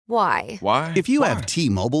Why? Why? If you have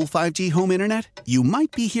T-Mobile 5G home internet, you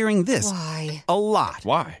might be hearing this Why? a lot.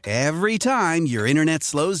 Why? Every time your internet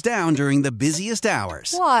slows down during the busiest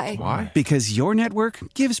hours. Why? Why? Because your network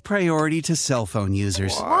gives priority to cell phone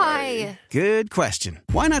users. Why? Good question.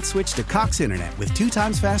 Why not switch to Cox Internet with 2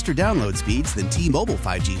 times faster download speeds than T-Mobile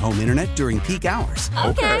 5G home internet during peak hours?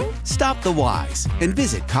 Okay. Stop the whys and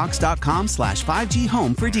visit cox.com/5G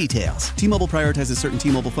home for details. T-Mobile prioritizes certain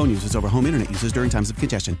T-Mobile phone users over home internet users during times of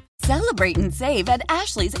congestion. Celebrate and save at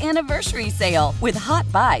Ashley's Anniversary Sale. With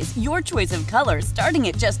Hot Buys, your choice of colors starting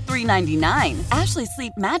at just $3.99. Ashley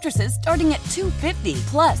Sleep mattresses starting at $2.50.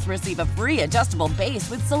 Plus, receive a free adjustable base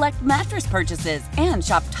with select mattress purchases. And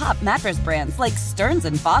shop top mattress brands like Stearns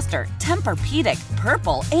 & Foster, Tempur-Pedic,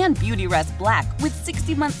 Purple, and Beautyrest Black with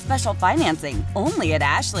 60-month special financing. Only at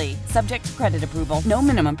Ashley. Subject to credit approval. No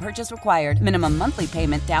minimum purchase required. Minimum monthly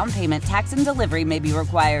payment, down payment, tax, and delivery may be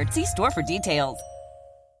required. See store for details.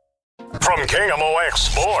 From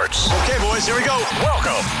KMOX Sports. Okay, boys, here we go.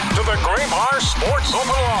 Welcome to the Graybar Sports Open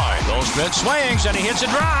Line. Goldschmidt swings, and he hits a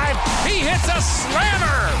drive. He hits a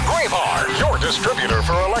slammer. Graybar, your distributor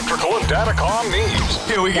for electrical and datacom needs.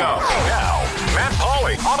 Here we go. Now, Matt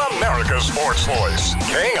Pauley on America's Sports Voice,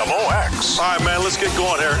 KMOX. All right, man, let's get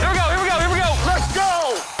going here. Here we go. Let's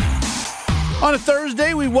go. On a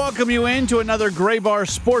Thursday, we welcome you into another Graybar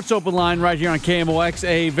Sports Open Line right here on KMOX,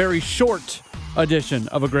 a very short edition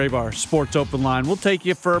of a Graybar Sports Open Line. We'll take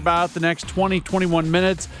you for about the next 20, 21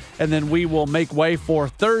 minutes, and then we will make way for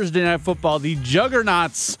Thursday Night Football, the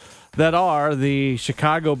juggernauts that are the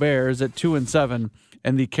Chicago Bears at 2-7,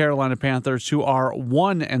 and the Carolina Panthers, who are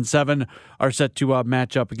 1-7, are set to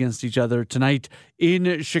match up against each other tonight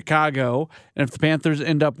in Chicago. And if the Panthers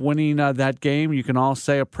end up winning that game, you can all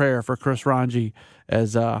say a prayer for Chris Ranji.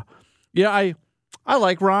 As I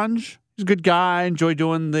like Ranj. He's a good guy. I enjoy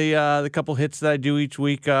doing the couple hits that I do each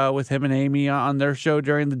week with him and Amy on their show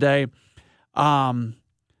during the day. But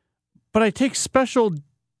I take special,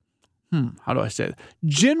 how do I say it?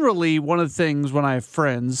 Generally, one of the things when I have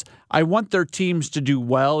friends, I want their teams to do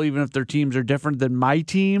well, even if their teams are different than my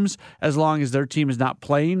teams, as long as their team is not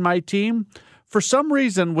playing my team. For some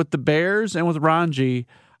reason, with the Bears and with Ranji,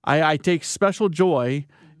 I take special joy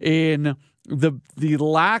in the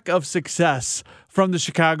lack of success from the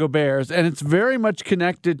Chicago Bears, and it's very much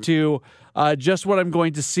connected to just what I'm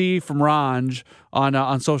going to see from Ranj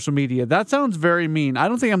on social media. That sounds very mean. I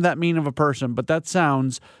don't think I'm that mean of a person, but that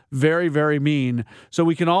sounds very, very mean. So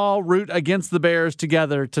we can all root against the Bears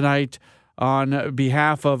together tonight on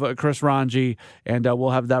behalf of Chris Ranji, and we'll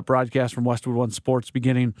have that broadcast from Westwood One Sports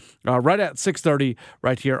beginning right at 6:30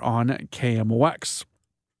 right here on KMOX.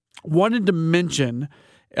 Wanted to mention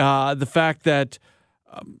the fact that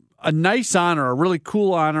a nice honor, a really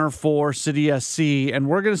cool honor for City SC, and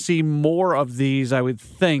we're going to see more of these, I would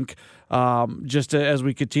think, just as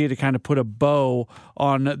we continue to kind of put a bow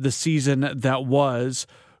on the season that was.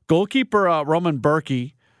 Goalkeeper Roman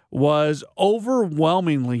Burki was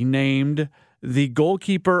overwhelmingly named the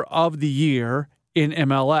goalkeeper of the year in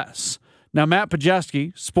MLS. Now, Matt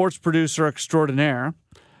Pauley, sports producer extraordinaire,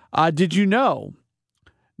 did you know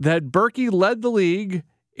that Burki led the league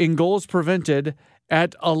in goals prevented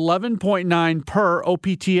at 11.9 per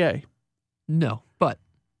OPTA? No, but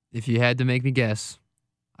if you had to make me guess,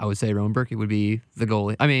 I would say Roman Burki would be the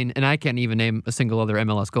goalie. I mean, and I can't even name a single other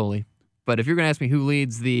MLS goalie. But if you're going to ask me who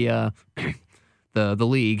leads the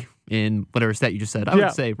league in whatever stat you just said, I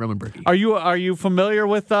would say Roman Burki. Are you familiar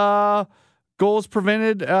with goals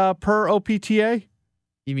prevented per OPTA?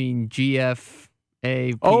 You mean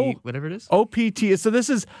whatever it is? OPTA. So this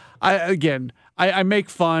is, I make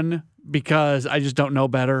fun because I just don't know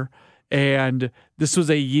better. And this was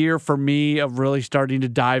a year for me of really starting to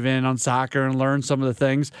dive in on soccer and learn some of the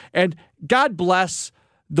things. And God bless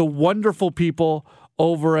the wonderful people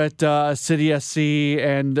over at City SC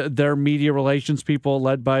and their media relations people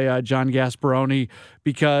led by John Gasparoni,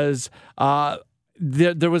 because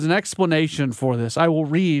there was an explanation for this. I will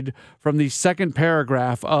read from the second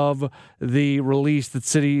paragraph of the release that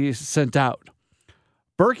City sent out.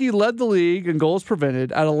 Burki led the league in goals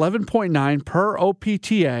prevented at 11.9 per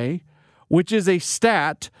OPTA, which is a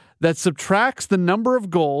stat that subtracts the number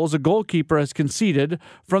of goals a goalkeeper has conceded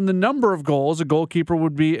from the number of goals a goalkeeper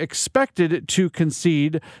would be expected to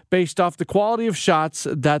concede based off the quality of shots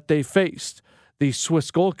that they faced. The Swiss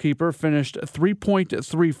goalkeeper finished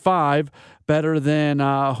 3.35 better than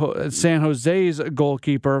San Jose's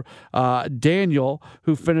goalkeeper, Daniel,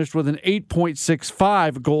 who finished with an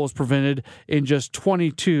 8.65 goals prevented in just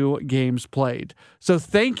 22 games played. So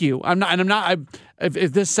thank you.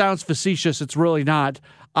 If this sounds facetious, it's really not.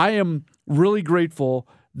 I am really grateful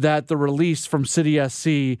that the release from City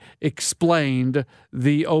SC explained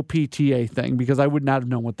the OPTA thing, because I would not have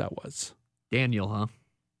known what that was. Daniel, huh?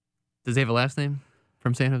 Does he have a last name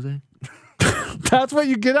from San Jose? That's what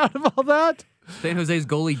you get out of all that? San Jose's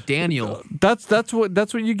goalie, Daniel. That's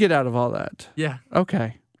what you get out of all that. Yeah.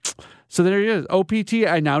 Okay. So there he is. OPTA,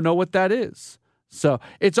 I now know what that is. So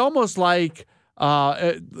it's almost like,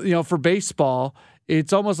 for baseball,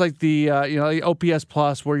 it's almost like the the OPS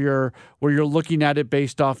plus, where you're looking at it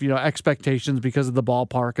based off expectations because of the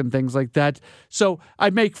ballpark and things like that. So I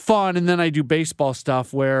make fun, and then I do baseball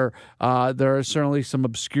stuff where there are certainly some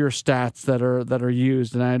obscure stats that are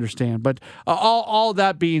used, and I understand. But all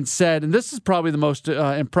that being said, and this is probably the most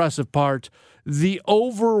impressive part, the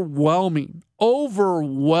overwhelming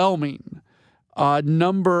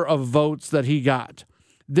number of votes that he got.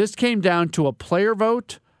 This came down to a player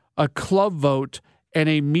vote, a club vote, and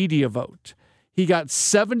a media vote. He got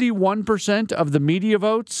 71% of the media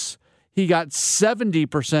votes, he got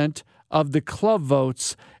 70% of the club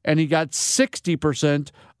votes, and he got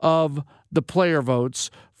 60% of the player votes,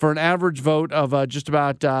 for an average vote of just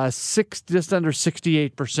under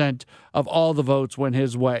 68% of all the votes went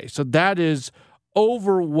his way. So that is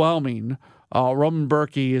overwhelming. Roman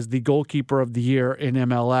Burki is the goalkeeper of the year in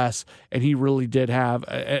MLS, and he really did have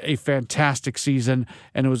a fantastic season,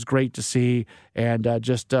 and it was great to see. And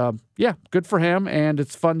good for him. And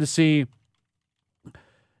it's fun to see.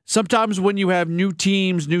 Sometimes when you have new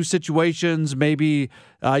teams, new situations, maybe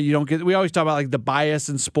you don't get. We always talk about like the bias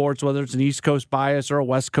in sports, whether it's an East Coast bias or a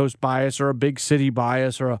West Coast bias or a big city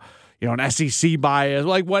bias or an SEC bias.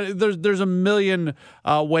 Like what? There's a million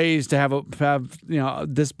ways to have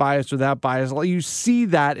this bias or that bias. You see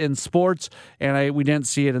that in sports, and we didn't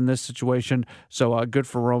see it in this situation. So good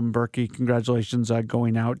for Roman Burki. Congratulations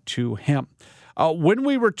going out to him. When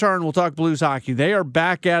we return, we'll talk Blues hockey. They are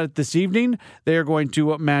back at it this evening. They are going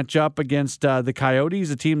to match up against the Coyotes,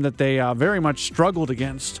 a team that they very much struggled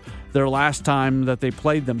against their last time that they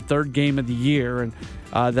played them, third game of the year. And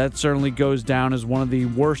that certainly goes down as one of the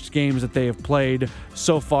worst games that they have played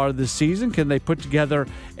so far this season. Can they put together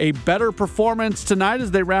a better performance tonight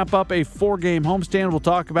as they wrap up a 4-game homestand? We'll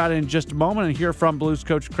talk about it in just a moment and hear from Blues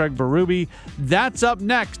coach Craig Berube. That's up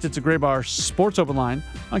next. It's a Gray Bar Sports Open Line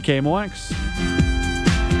on KMOX.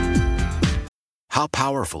 How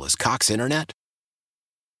powerful is Cox Internet?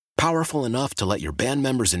 Powerful enough to let your band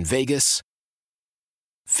members in Vegas,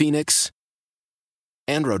 Phoenix,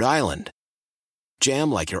 and Rhode Island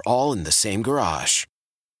jam like you're all in the same garage.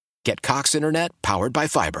 Get Cox Internet powered by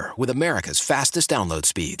fiber with America's fastest download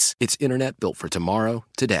speeds. It's internet built for tomorrow,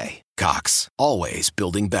 today. Cox, always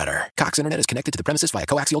building better. Cox Internet is connected to the premises via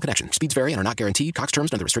coaxial connection. Speeds vary and are not guaranteed. Cox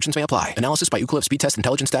terms and other restrictions may apply. Analysis by Ookla of Speed Test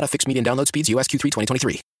Intelligence Data. Fixed median download speeds. US Q3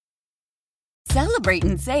 2023. Celebrate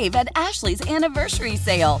and save at Ashley's Anniversary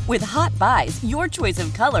Sale. With Hot Buys, your choice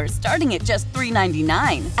of colors starting at just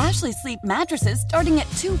 $3.99. Ashley Sleep mattresses starting at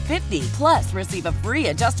 $2.50. Plus, receive a free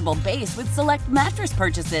adjustable base with select mattress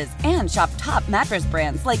purchases. And shop top mattress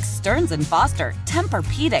brands like Stearns & Foster,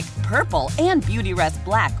 Tempur-Pedic, Purple, and Beautyrest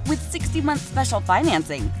Black with 60-month special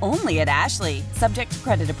financing. Only at Ashley. Subject to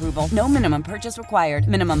credit approval. No minimum purchase required.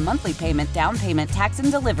 Minimum monthly payment, down payment, tax,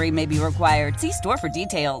 and delivery may be required. See store for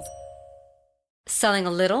details. Selling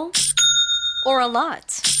a little or a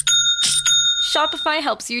lot? Shopify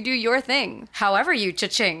helps you do your thing, however you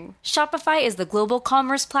cha-ching. Shopify is the global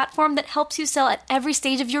commerce platform that helps you sell at every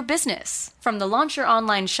stage of your business. From the launch your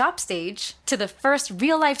online shop stage, to the first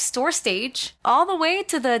real-life store stage, all the way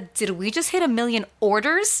to the did we just hit 1 million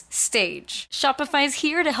orders stage. Shopify is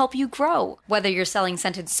here to help you grow. Whether you're selling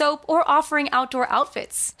scented soap or offering outdoor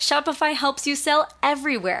outfits, Shopify helps you sell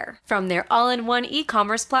everywhere. From their all-in-one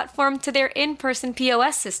e-commerce platform to their in-person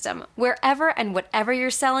POS system, wherever and whatever you're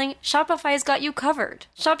selling, Shopify's got you covered.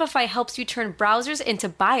 Shopify helps you turn browsers into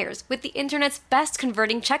buyers with the internet's best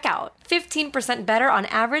converting checkout. 15% better on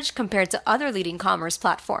average compared to other leading commerce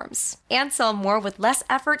platforms. And sell more with less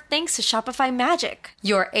effort thanks to Shopify Magic,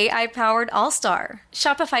 your AI-powered all-star.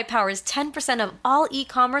 Shopify powers 10% of all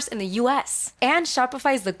e-commerce in the U.S. And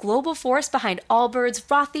Shopify is the global force behind Allbirds,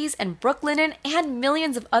 Rothy's, and Brooklinen, and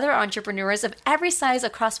millions of other entrepreneurs of every size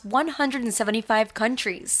across 175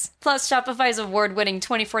 countries. Plus, Shopify's award-winning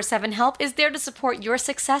 24/7 help is there to support your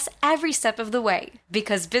success every step of the way.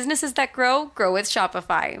 Because businesses that grow, grow with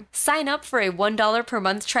Shopify. Sign up for a $1 per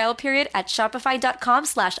month trial period at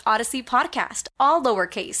shopify.com/Audacy podcast, all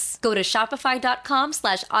lowercase. Go to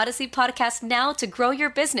shopify.com/Audacy podcast now to grow your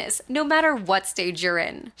business, no matter what stage you're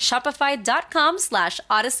in.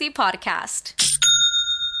 Shopify.com/Audacy podcast.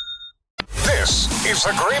 This is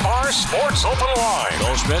the Graybar Sports Open Line.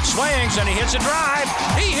 Goldschmidt swings and he hits a drive.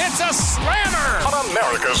 He hits a slammer. On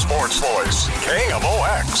America's Sports Voice,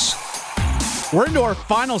 KMOX. We're into our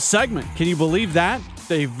final segment. Can you believe that?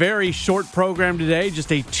 A very short program today,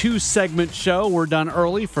 just a 2-segment show. We're done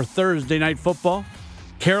early for Thursday Night Football.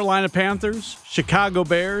 Carolina Panthers, Chicago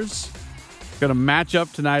Bears, going to match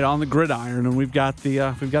up tonight on the gridiron, and we've got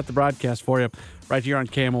the broadcast for you right here on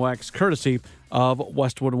KMOX, courtesy of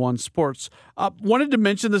Westwood One Sports. Wanted to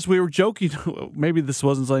mention this. We were joking. Maybe this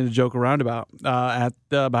wasn't something to joke around about at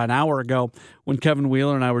about an hour ago when Kevin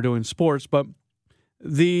Wheeler and I were doing sports, but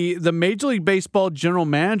the Major League Baseball general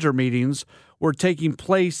manager meetings were taking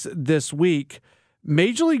place this week.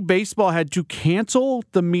 Major League Baseball had to cancel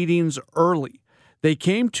the meetings early. They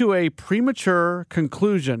came to a premature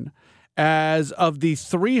conclusion. As of the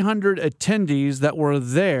 300 attendees that were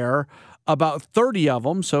there, about 30 of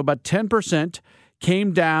them, so about 10%,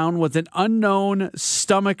 came down with an unknown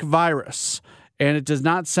stomach virus. And it does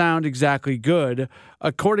not sound exactly good.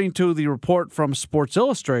 According to the report from Sports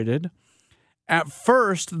Illustrated, at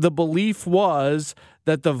first, the belief was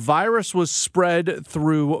that the virus was spread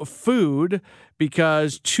through food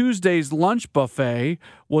because Tuesday's lunch buffet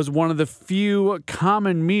was one of the few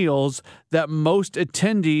common meals that most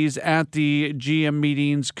attendees at the GM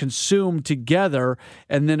meetings consumed together.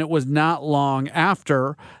 And then it was not long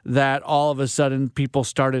after that all of a sudden people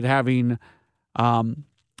started having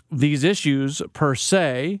these issues per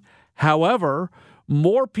se. However,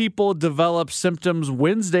 more people developed symptoms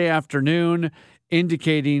Wednesday afternoon,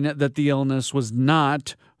 indicating that the illness was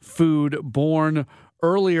not food-borne.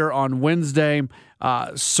 Earlier on Wednesday,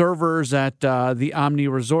 servers at the Omni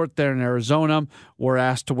Resort there in Arizona were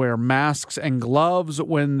asked to wear masks and gloves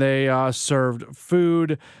when they served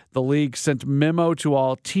food. The league sent a memo to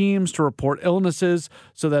all teams to report illnesses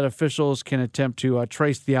so that officials can attempt to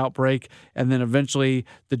trace the outbreak. And then eventually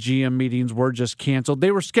the GM meetings were just canceled. They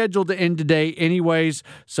were scheduled to end today anyways,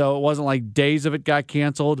 so it wasn't like days of it got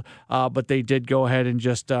canceled, but they did go ahead and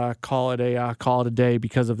just call it a day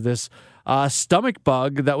because of this stomach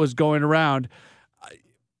bug that was going around.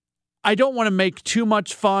 I don't want to make too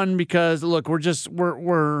much fun because look,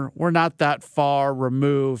 we're not that far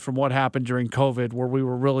removed from what happened during COVID where we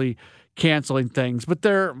were really canceling things. But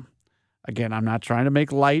again, I'm not trying to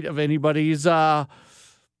make light of anybody's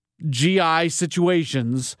GI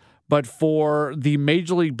situations, but for the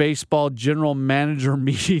Major League Baseball general manager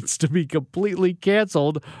meetings to be completely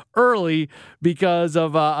canceled early because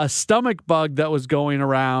of a stomach bug that was going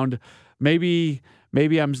around, maybe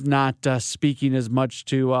I'm not speaking as much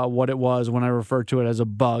to what it was when I refer to it as a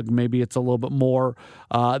bug. Maybe it's a little bit more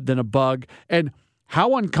than a bug. And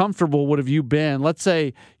how uncomfortable would have you been? Let's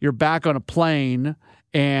say you're back on a plane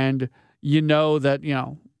and you know that,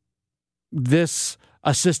 this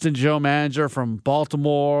assistant general manager from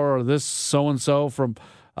Baltimore or this so-and-so from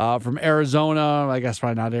Arizona, I guess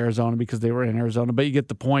probably not Arizona because they were in Arizona, but you get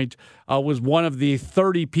the point, was one of the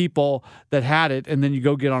 30 people that had it, and then you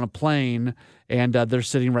go get on a plane and they're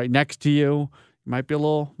sitting right next to you. You might be a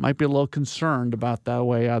little concerned about the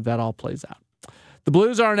way that all plays out. The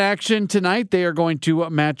Blues are in action tonight. They are going to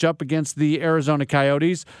match up against the Arizona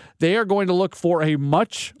Coyotes. They are going to look for a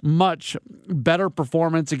much, much better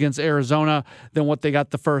performance against Arizona than what they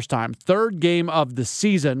got the first time. Third game of the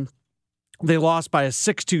season, they lost by a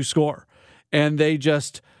 6-2 score, and they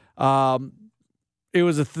just it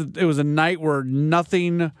was a night where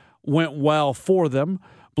nothing went well for them.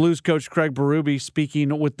 Blues coach Craig Berube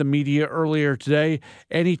speaking with the media earlier today,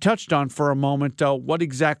 and he touched on for a moment what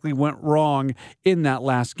exactly went wrong in that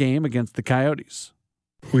last game against the Coyotes.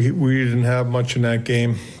 We didn't have much in that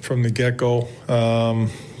game from the get-go.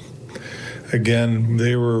 Again,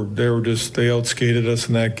 they outskated us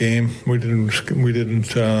in that game. We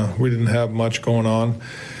didn't have much going on,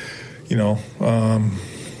 in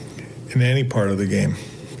any part of the game.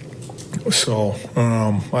 So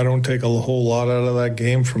I don't take a whole lot out of that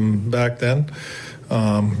game from back then.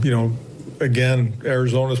 Again,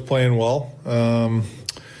 Arizona's playing well.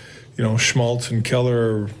 Schmaltz and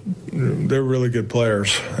Keller, they're really good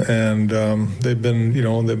players, and they've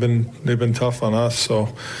been tough on us.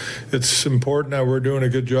 So it's important that we're doing a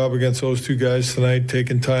good job against those two guys tonight,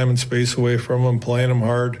 taking time and space away from them, playing them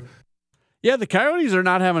hard. Yeah, the Coyotes are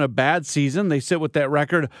not having a bad season. They sit with that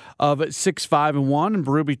record of 6-5-1, and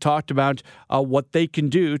Berube talked about what they can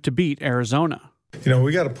do to beat Arizona.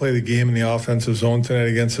 We got to play the game in the offensive zone tonight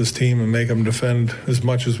against this team and make them defend as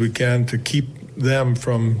much as we can to keep them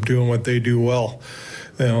from doing what they do well.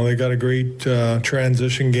 They got a great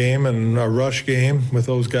transition game and a rush game with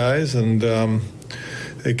those guys, and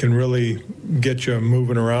they can really get you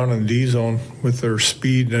moving around in the D zone with their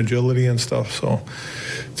speed and agility and stuff. So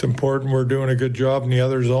it's important we're doing a good job in the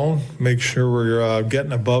other zone. Make sure we're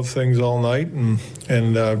getting above things all night and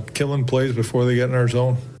killing plays before they get in our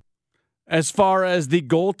zone. As far as the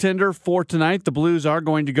goaltender for tonight, the Blues are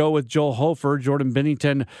going to go with Joel Hofer. Jordan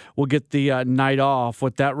Binnington will get the night off.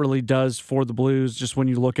 What that really does for the Blues, just when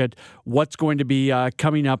you look at what's going to be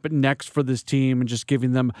coming up next for this team and just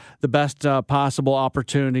giving them the best possible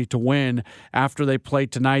opportunity to win. After they play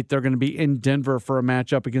tonight, they're going to be in Denver for a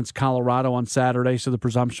matchup against Colorado on Saturday, so the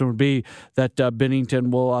presumption would be that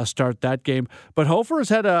Binnington will start that game. But Hofer has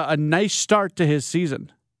had a nice start to his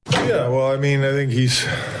season. Yeah, well, I mean, I think he's...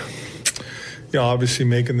 obviously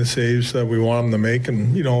making the saves that we want him to make.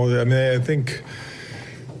 And, I think,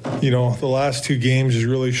 the last two games has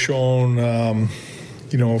really shown,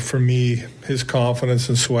 for me, his confidence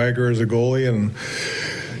and swagger as a goalie and,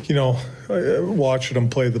 watching him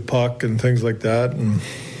play the puck and things like that. And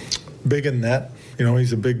big in net.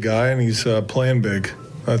 He's a big guy and he's playing big.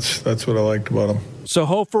 That's what I liked about him. So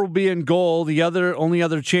Hofer will be in goal. The only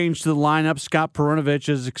other change to the lineup, Scott Perunovich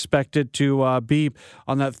is expected to be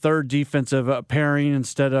on that third defensive pairing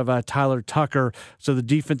instead of Tyler Tucker. So the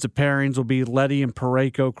defensive pairings will be Leddy and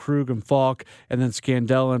Parayko, Krug and Falk, and then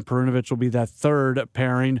Scandella and Perunovich will be that third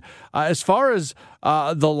pairing. As far as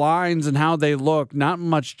the lines and how they look, not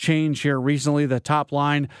much change here recently. The top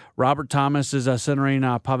line, Robert Thomas is centering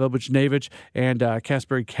Pavel Buchnevich and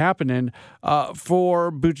Kasperi Kapanen.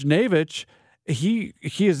 For Buchnevich, he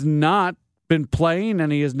has not been playing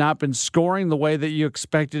and he has not been scoring the way that you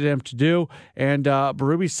expected him to do. And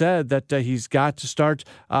Berube said that he's got to start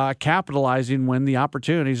capitalizing when the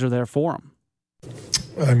opportunities are there for him.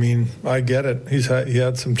 I mean, I get it. He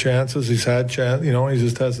had some chances. He's had chance. He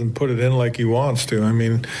just hasn't put it in like he wants to. I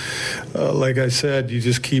mean, like I said, you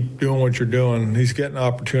just keep doing what you're doing. He's getting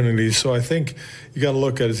opportunities. So I think you got to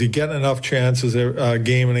look at, is he getting enough chances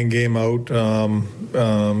game in and game out?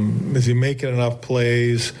 Is he making enough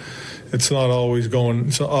plays? It's not always going.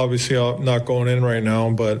 It's obviously not going in right now.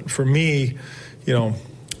 But for me,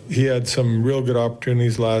 he had some real good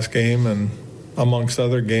opportunities last game and amongst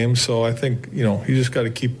other games. So I think, you just got to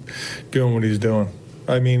keep doing what he's doing.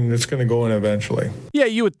 I mean, it's going to go in eventually. Yeah,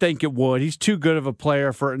 you would think it would. He's too good of a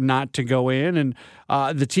player for it not to go in. And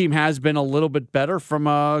the team has been a little bit better from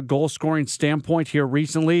a goal-scoring standpoint here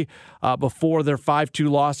recently. Before their 5-2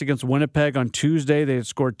 loss against Winnipeg on Tuesday, they had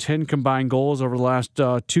scored 10 combined goals over the last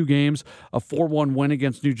two games, a 4-1 win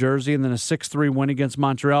against New Jersey, and then a 6-3 win against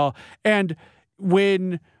Montreal. And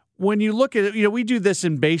when you look at it, we do this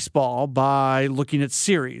in baseball by looking at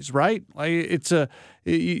series, right? Like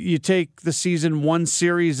you take the season one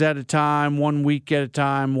series at a time, 1 week at a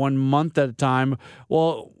time, 1 month at a time.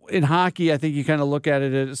 Well, in hockey, I think you kind of look at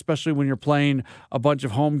it, especially when you're playing a bunch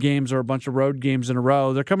of home games or a bunch of road games in a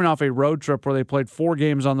row. They're coming off a road trip where they played 4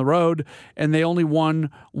 games on the road, and they only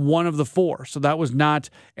won 1 of the 4. So that was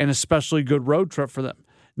not an especially good road trip for them.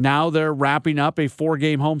 Now they're wrapping up a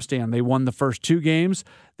 4-game homestand. They won the first 2 games.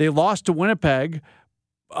 They lost to Winnipeg,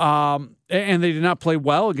 and they did not play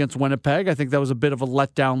well against Winnipeg. I think that was a bit of a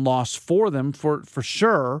letdown loss for them, for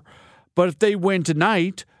sure. But if they win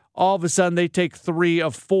tonight, all of a sudden they take 3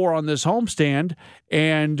 of 4 on this homestand,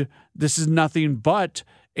 and this is nothing but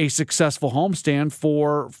a successful homestand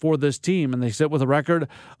for this team, and they sit with a record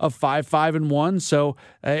of 5-5-1. So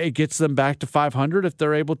it gets them back to 500 if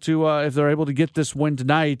they're able to get this win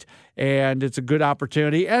tonight, and it's a good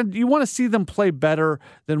opportunity. And you want to see them play better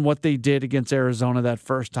than what they did against Arizona that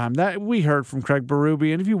first time. That we heard from Craig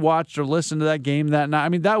Berube, and if you watched or listened to that game that night, I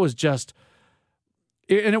mean, that was just.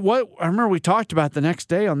 And I remember we talked about the next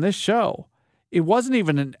day on this show. It wasn't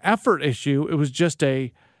even an effort issue. It was just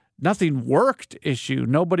a nothing worked issue.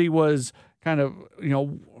 Nobody was kind of,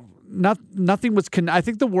 nothing was. I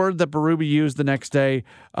think the word that Berube used the next day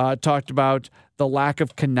talked about the lack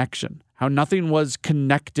of connection, how nothing was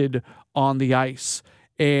connected on the ice.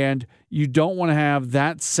 And you don't want to have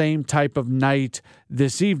that same type of night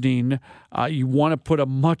this evening. You want to put a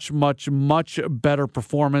much, much, much better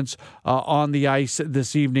performance on the ice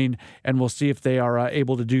this evening, and we'll see if they are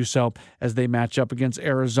able to do so as they match up against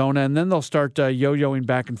Arizona. And then they'll start yo-yoing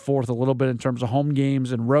back and forth a little bit in terms of home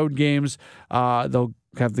games and road games. They'll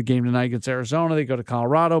have the game tonight against Arizona. They go to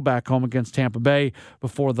Colorado, back home against Tampa Bay,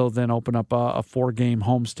 before they'll then open up a 4-game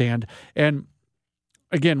homestand. And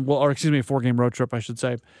again, a 4-game road trip, I should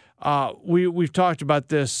say. We've talked about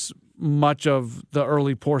this much of the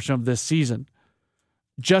early portion of this season.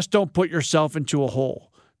 Just don't put yourself into a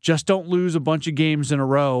hole. Just don't lose a bunch of games in a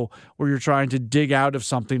row where you're trying to dig out of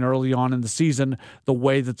something early on in the season the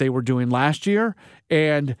way that they were doing last year.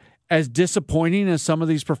 And as disappointing as some of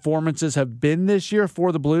these performances have been this year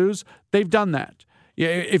for the Blues, they've done that.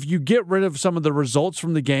 If you get rid of some of the results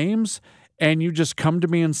from the games and you just come to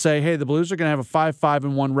me and say, hey, the Blues are going to have a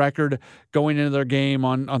 5-5-1 record going into their game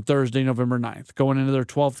on Thursday, November 9th, going into their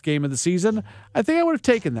 12th game of the season, I think I would have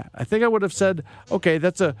taken that. I think I would have said, okay,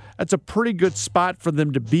 that's a pretty good spot for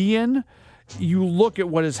them to be in. You look at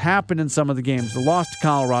what has happened in some of the games, the loss to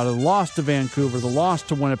Colorado, the loss to Vancouver, the loss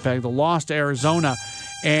to Winnipeg, the loss to Arizona,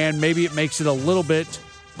 and maybe it makes it a little bit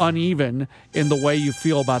uneven in the way you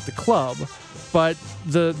feel about the club. But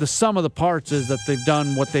the sum of the parts is that they've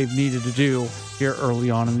done what they've needed to do here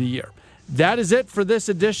early on in the year. That is it for this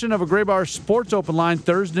edition of a Gray Bar Sports Open Line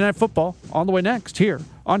Thursday Night Football. On the way next here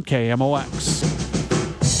on KMOX.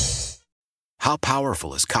 How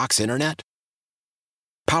powerful is Cox Internet?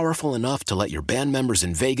 Powerful enough to let your band members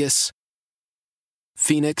in Vegas,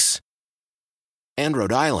 Phoenix, and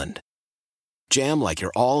Rhode Island jam like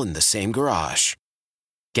you're all in the same garage.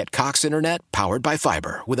 Get Cox Internet powered by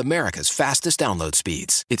fiber with America's fastest download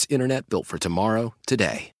speeds. It's internet built for tomorrow,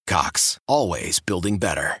 today. Cox, always building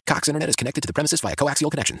better. Cox Internet is connected to the premises via coaxial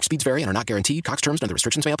connection. Speeds vary and are not guaranteed. Cox terms and other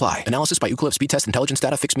restrictions may apply. Analysis by Ookla of Speed Test Intelligence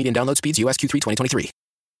Data. Fixed median download speeds. US Q3 2023.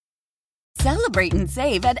 Celebrate and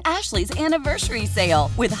save at Ashley's Anniversary Sale.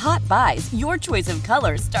 With Hot Buys, your choice of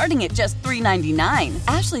colors starting at just $3.99.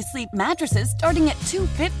 Ashley Sleep mattresses starting at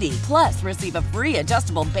 $2.50. Plus, receive a free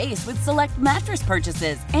adjustable base with select mattress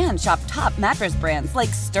purchases. And shop top mattress brands like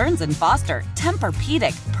Stearns & Foster,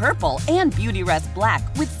 Tempur-Pedic, Purple, and Beautyrest Black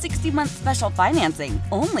with 60-month special financing.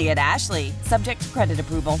 Only at Ashley. Subject to credit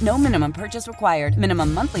approval. No minimum purchase required.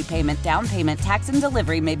 Minimum monthly payment, down payment, tax, and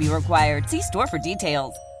delivery may be required. See store for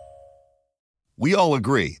details. We all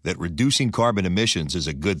agree that reducing carbon emissions is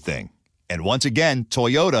a good thing. And once again,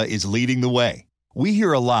 Toyota is leading the way. We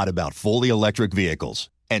hear a lot about fully electric vehicles,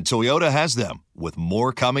 and Toyota has them, with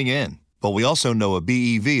more coming in. But we also know a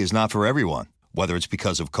BEV is not for everyone, whether it's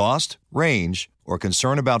because of cost, range, or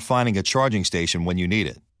concern about finding a charging station when you need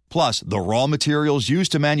it. Plus, the raw materials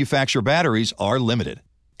used to manufacture batteries are limited.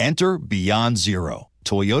 Enter Beyond Zero,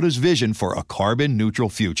 Toyota's vision for a carbon-neutral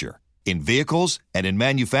future. In vehicles and in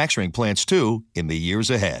manufacturing plants, too, in the years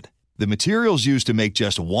ahead. The materials used to make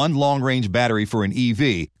just one long-range battery for an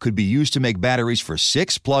EV could be used to make batteries for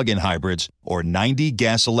 6 plug-in hybrids or 90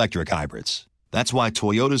 gas-electric hybrids. That's why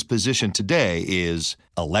Toyota's position today is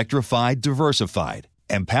electrified, diversified,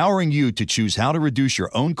 empowering you to choose how to reduce your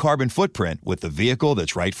own carbon footprint with the vehicle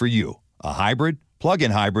that's right for you, a hybrid, plug-in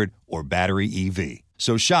hybrid, or battery EV.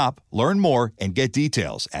 So shop, learn more, and get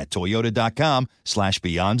details at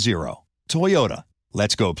toyota.com/beyond zero. Toyota,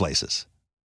 let's go places.